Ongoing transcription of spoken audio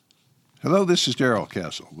Hello, this is Darrell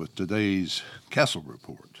Castle with today's Castle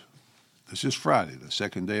Report. This is Friday, the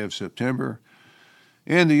second day of September,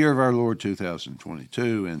 in the year of our Lord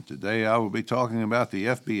 2022, and today I will be talking about the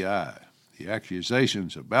FBI, the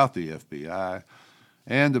accusations about the FBI,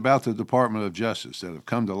 and about the Department of Justice that have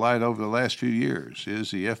come to light over the last few years.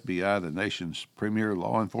 Is the FBI the nation's premier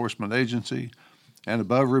law enforcement agency and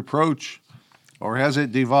above reproach, or has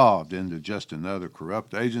it devolved into just another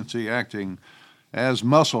corrupt agency acting as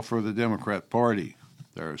muscle for the Democrat Party?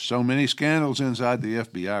 There are so many scandals inside the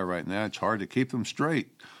FBI right now, it's hard to keep them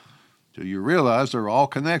straight. Till you realize they're all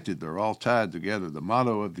connected, they're all tied together. The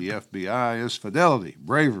motto of the FBI is fidelity,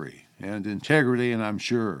 bravery, and integrity, and I'm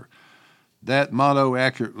sure that motto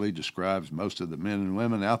accurately describes most of the men and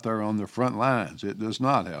women out there on the front lines. It does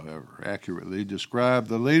not, however, accurately describe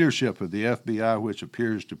the leadership of the FBI, which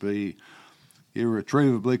appears to be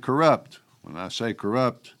irretrievably corrupt. When I say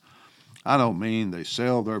corrupt, I don't mean they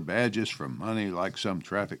sell their badges for money like some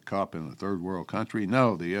traffic cop in a third world country.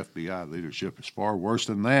 No, the FBI leadership is far worse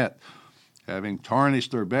than that, having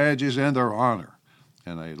tarnished their badges and their honor,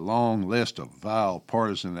 and a long list of vile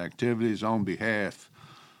partisan activities on behalf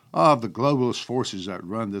of the globalist forces that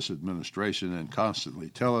run this administration and constantly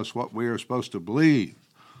tell us what we are supposed to believe,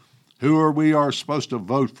 who we are supposed to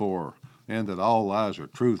vote for, and that all lies are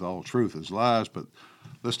truth, all truth is lies. But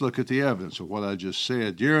let's look at the evidence of what I just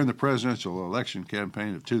said. During the presidential election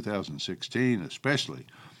campaign of 2016, especially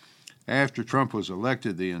after Trump was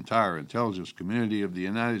elected, the entire intelligence community of the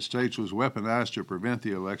United States was weaponized to prevent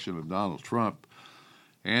the election of Donald Trump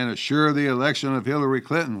and assure the election of Hillary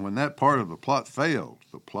Clinton. When that part of the plot failed,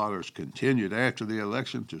 the plotters continued after the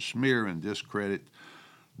election to smear and discredit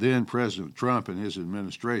then President Trump and his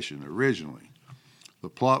administration. Originally, the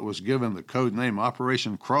plot was given the code name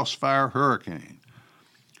Operation Crossfire Hurricane,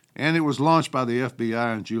 and it was launched by the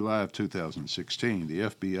FBI in July of 2016. The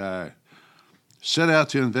FBI set out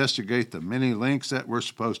to investigate the many links that were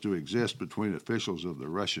supposed to exist between officials of the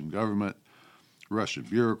Russian government, Russian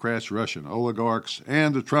bureaucrats, Russian oligarchs,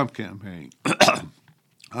 and the Trump campaign.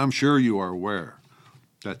 I'm sure you are aware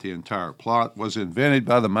that the entire plot was invented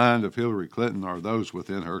by the mind of Hillary Clinton or those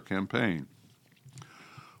within her campaign.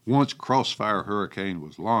 Once Crossfire Hurricane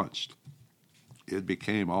was launched, it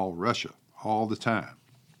became all Russia all the time.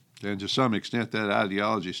 And to some extent, that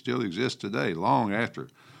ideology still exists today, long after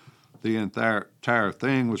the entire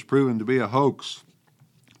thing was proven to be a hoax.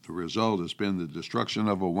 The result has been the destruction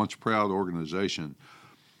of a once proud organization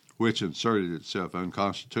which inserted itself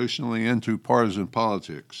unconstitutionally into partisan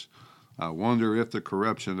politics. I wonder if the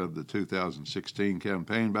corruption of the 2016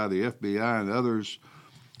 campaign by the FBI and others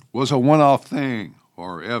was a one-off thing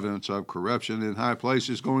or evidence of corruption in high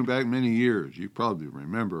places going back many years. You probably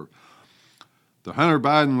remember the Hunter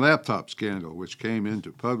Biden laptop scandal, which came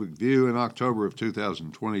into public view in October of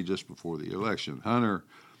 2020, just before the election. Hunter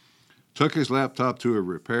took his laptop to a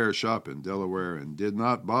repair shop in Delaware and did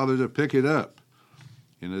not bother to pick it up.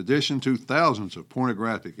 In addition to thousands of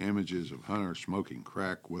pornographic images of Hunter smoking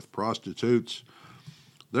crack with prostitutes,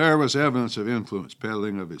 there was evidence of influence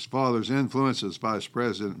peddling of his father's influence as vice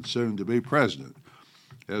president and soon to be president,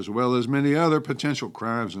 as well as many other potential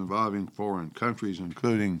crimes involving foreign countries,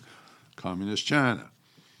 including Communist China.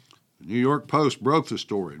 The New York Post broke the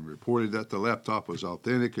story and reported that the laptop was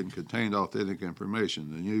authentic and contained authentic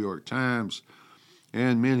information. The New York Times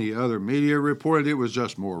and many other media reported it was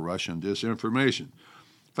just more Russian disinformation.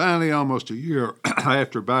 Finally, almost a year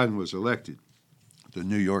after Biden was elected, the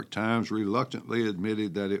New York Times reluctantly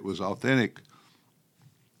admitted that it was authentic.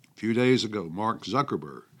 A few days ago, Mark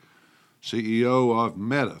Zuckerberg, CEO of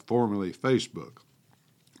Meta, formerly Facebook,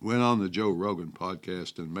 went on the Joe Rogan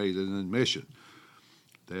podcast and made an admission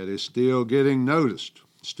that is still getting noticed,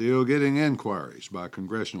 still getting inquiries by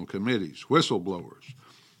congressional committees, whistleblowers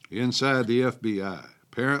inside the FBI.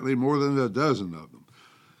 Apparently more than a dozen of them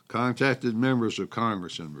contacted members of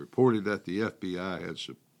Congress and reported that the FBI had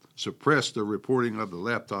suppressed the reporting of the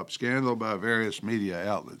laptop scandal by various media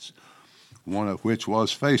outlets, one of which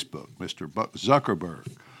was Facebook. Mr. Zuckerberg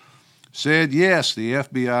said, yes, the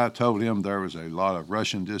FBI told him there was a lot of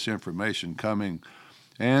Russian disinformation coming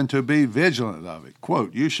and to be vigilant of it.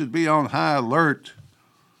 Quote, you should be on high alert,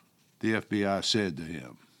 the FBI said to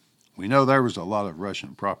him. We know there was a lot of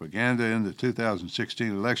Russian propaganda in the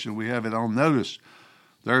 2016 election. We have it on notice.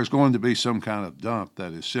 There's going to be some kind of dump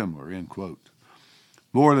that is similar, end quote.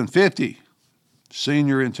 More than 50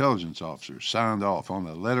 senior intelligence officers signed off on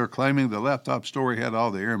a letter claiming the laptop story had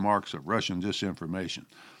all the earmarks of Russian disinformation.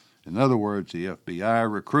 In other words, the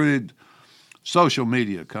FBI recruited social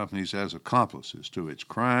media companies as accomplices to its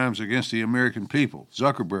crimes against the American people.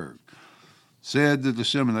 Zuckerberg said the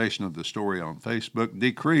dissemination of the story on Facebook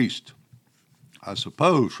decreased I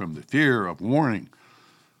suppose from the fear of warning.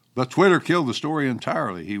 But Twitter killed the story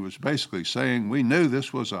entirely. He was basically saying we knew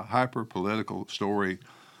this was a hyper-political story,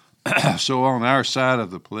 so on our side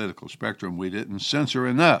of the political spectrum we didn't censor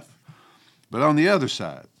enough. But on the other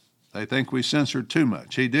side, they think we censored too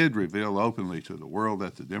much. He did reveal openly to the world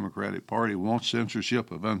that the Democratic Party wants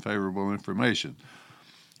censorship of unfavorable information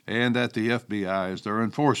and that the FBI is their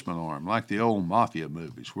enforcement arm, like the old mafia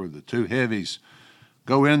movies where the two heavies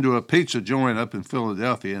go into a pizza joint up in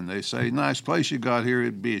Philadelphia and they say, nice place you got here,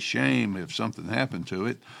 it'd be a shame if something happened to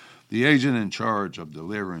it. The agent in charge of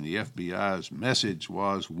delivering the FBI's message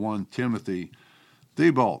was one Timothy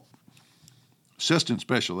Thibault, Assistant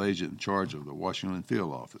Special Agent in charge of the Washington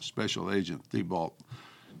Field Office. Special Agent Thibault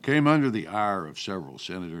came under the ire of several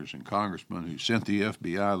senators and congressmen who sent the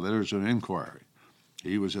FBI letters of inquiry.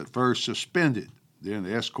 He was at first suspended, then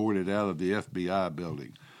escorted out of the FBI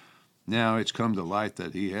building. Now it's come to light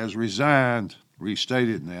that he has resigned,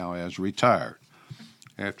 restated now as retired,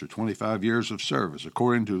 after 25 years of service.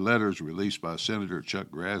 According to letters released by Senator Chuck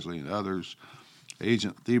Grassley and others,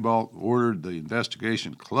 Agent Thibault ordered the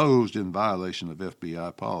investigation closed in violation of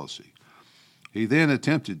FBI policy. He then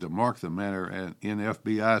attempted to mark the matter in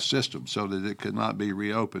FBI system so that it could not be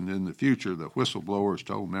reopened in the future. The whistleblowers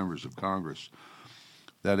told members of Congress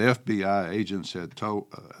that FBI agents had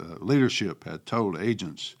leadership had told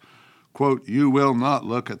agents, quote, you will not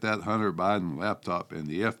look at that Hunter Biden laptop and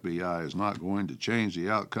the FBI is not going to change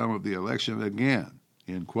the outcome of the election again,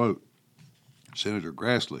 end quote. Senator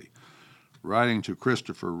Grassley, writing to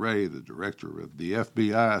Christopher Wray, the director of the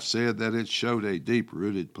FBI, said that it showed a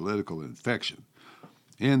deep-rooted political infection.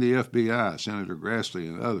 In the FBI, Senator Grassley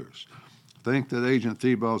and others think that Agent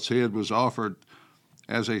Thibault's head was offered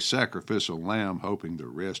as a sacrificial lamb, hoping the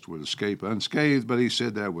rest would escape unscathed, but he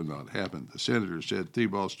said that would not happen. The senator said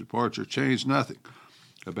Thibault's departure changed nothing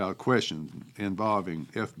about questions involving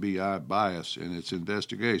FBI bias in its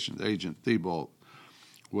investigations. Agent Thibault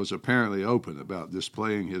was apparently open about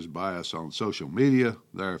displaying his bias on social media.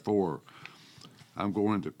 Therefore, I'm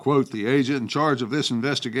going to quote the agent in charge of this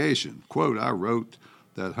investigation. Quote, I wrote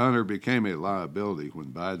that Hunter became a liability when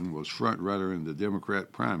Biden was front-runner in the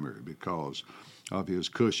Democrat primary because of his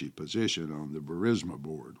cushy position on the Burisma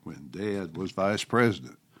board when Dad was vice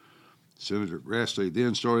president. Senator Grassley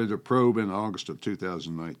then started a probe in August of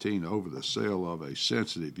 2019 over the sale of a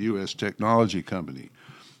sensitive U.S. technology company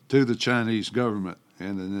to the Chinese government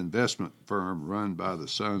and an investment firm run by the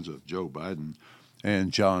sons of Joe Biden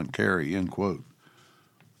and John Kerry, end quote.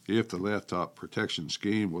 If the laptop protection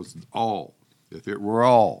scheme was all, if it were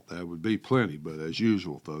all, that would be plenty, but as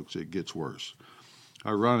usual, folks, it gets worse.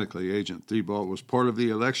 Ironically, Agent Thibault was part of the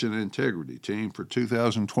election integrity team for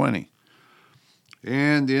 2020.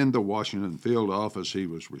 And in the Washington Field Office, he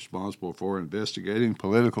was responsible for investigating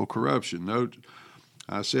political corruption. Note,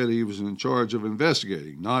 I said he was in charge of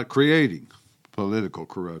investigating, not creating political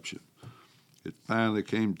corruption. It finally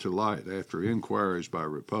came to light after inquiries by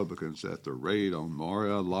Republicans that the raid on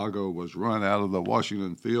Mar-a-Lago was run out of the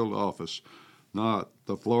Washington Field Office, not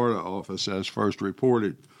the Florida office as first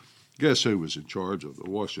reported. Guess who was in charge of the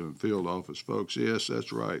Washington Field Office, folks? Yes,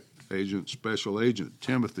 that's right. Special Agent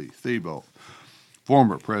Timothy Thibault.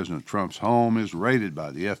 Former President Trump's home is raided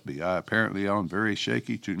by the FBI, apparently on very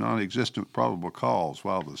shaky to non-existent probable cause,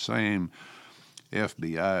 while the same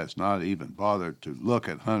FBI has not even bothered to look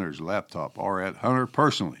at Hunter's laptop or at Hunter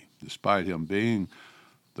personally, despite him being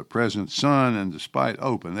the president's son and despite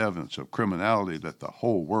open evidence of criminality that the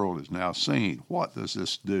whole world has now seen. What does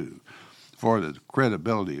this do for the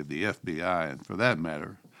credibility of the FBI and, for that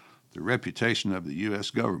matter, the reputation of the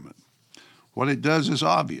U.S. government? What it does is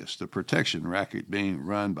obvious. The protection racket being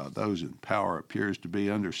run by those in power appears to be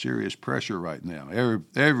under serious pressure right now.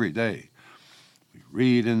 Every day we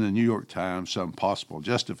read in the New York Times some possible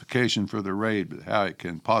justification for the raid, but how it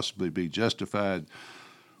can possibly be justified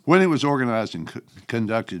when it was organized and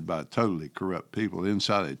conducted by totally corrupt people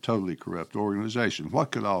inside a totally corrupt organization.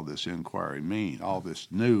 What could all this inquiry mean, all this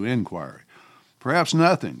new inquiry? Perhaps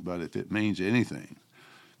nothing, but if it means anything,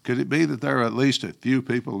 could it be that there are at least a few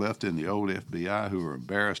people left in the old FBI who are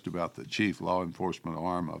embarrassed about the chief law enforcement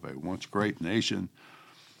arm of a once great nation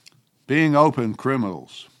being open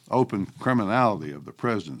criminality of the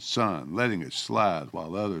president's son, letting it slide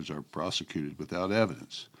while others are prosecuted without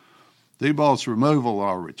evidence? Thibault's removal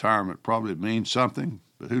or retirement probably means something,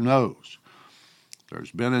 but who knows?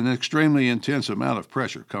 There's been an extremely intense amount of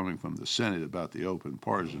pressure coming from the Senate about the open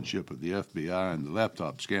partisanship of the FBI and the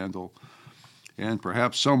laptop scandal, and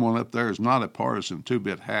perhaps someone up there is not a partisan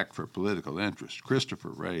two-bit hack for political interest. Christopher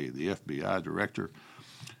Wray, the FBI director,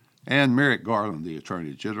 and Merrick Garland, the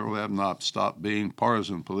Attorney General, have not stopped being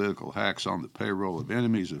partisan political hacks on the payroll of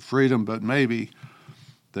enemies of freedom, but maybe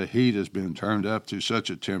the heat has been turned up to such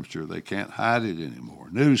a temperature they can't hide it anymore.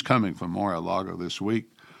 News coming from Mar-a-Lago this week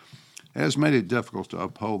has made it difficult to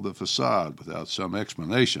uphold the facade without some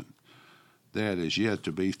explanation that is yet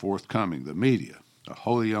to be forthcoming. The media, a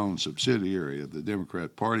wholly owned subsidiary of the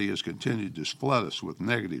Democrat Party, has continued to flood us with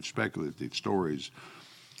negative, speculative stories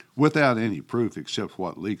without any proof except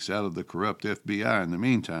what leaks out of the corrupt FBI. In the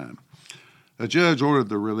meantime, a judge ordered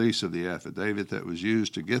the release of the affidavit that was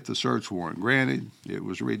used to get the search warrant granted. It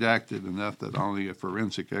was redacted enough that only a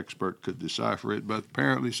forensic expert could decipher it, but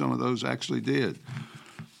apparently some of those actually did.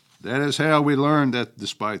 That is how we learned that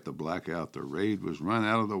despite the blackout, the raid was run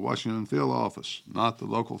out of the Washington field office, not the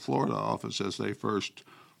local Florida office as they first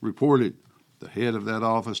reported. The head of that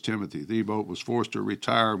office, Timothy Thibault, was forced to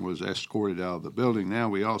retire and was escorted out of the building. Now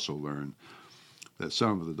we also learned that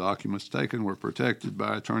some of the documents taken were protected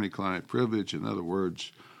by attorney-client privilege. In other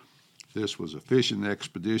words, this was a fishing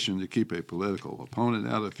expedition to keep a political opponent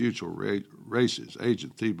out of future races.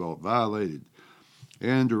 Agent Thibault violated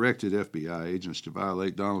and directed FBI agents to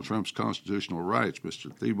violate Donald Trump's constitutional rights.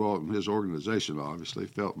 Mr. Thibault and his organization obviously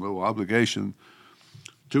felt no obligation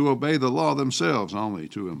to obey the law themselves, only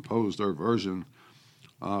to impose their version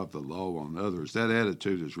of the law on others. That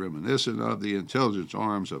attitude is reminiscent of the intelligence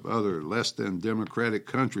arms of other less than democratic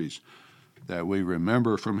countries that we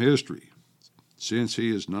remember from history, since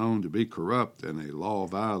he is known to be corrupt and a law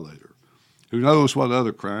violator. Who knows what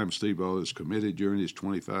other crimes Thibault has committed during his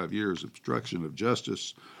 25 years of obstruction of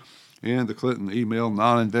justice and the Clinton email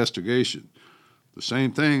non-investigation. The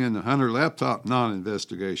same thing in the Hunter laptop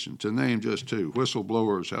non-investigation, to name just two.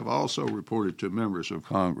 Whistleblowers have also reported to members of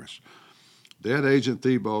Congress that Agent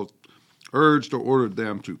Thibault urged or ordered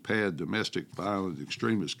them to pad domestic violent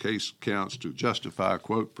extremist case counts to justify,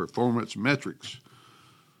 quote, performance metrics.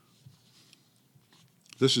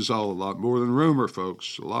 This is all a lot more than rumor,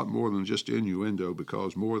 folks, a lot more than just innuendo,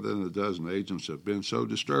 because more than a dozen agents have been so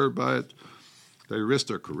disturbed by it, they risk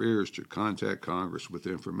their careers to contact Congress with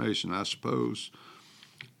information, I suppose,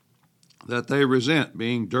 that they resent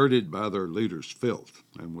being dirtied by their leaders' filth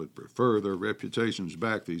and would prefer their reputations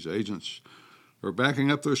back. These agents are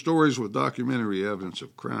backing up their stories with documentary evidence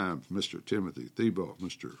of crime. Mr. Timothy Thibault,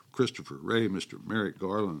 Mr. Christopher Wray, Mr. Merrick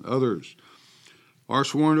Garland, others are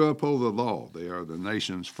sworn to uphold the law. They are the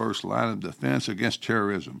nation's first line of defense against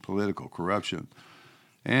terrorism, political corruption,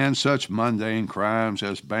 and such mundane crimes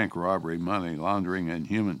as bank robbery, money laundering, and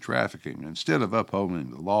human trafficking. Instead of upholding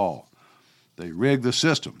the law, they rig the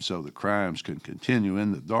system so the crimes can continue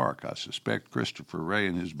in the dark. I suspect Christopher Wray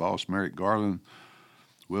and his boss, Merrick Garland,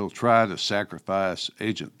 will try to sacrifice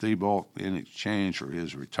Agent Thibault in exchange for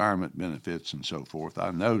his retirement benefits and so forth.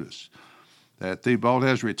 I notice that Thibault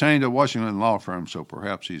has retained a Washington law firm, so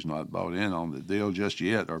perhaps he's not bought in on the deal just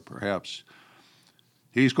yet, or perhaps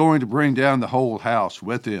he's going to bring down the whole house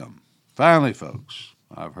with him. Finally, folks,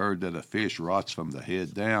 I've heard that a fish rots from the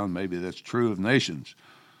head down. Maybe that's true of nations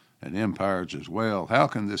and empires as well. How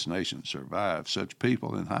can this nation survive such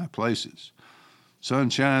people in high places?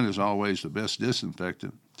 Sunshine is always the best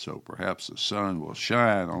disinfectant, so perhaps the sun will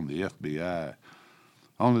shine on the FBI,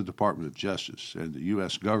 on the Department of Justice, and the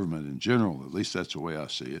U.S. government in general. At least that's the way I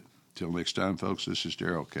see it. Till next time, folks, this is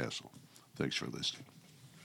Darrell Castle. Thanks for listening.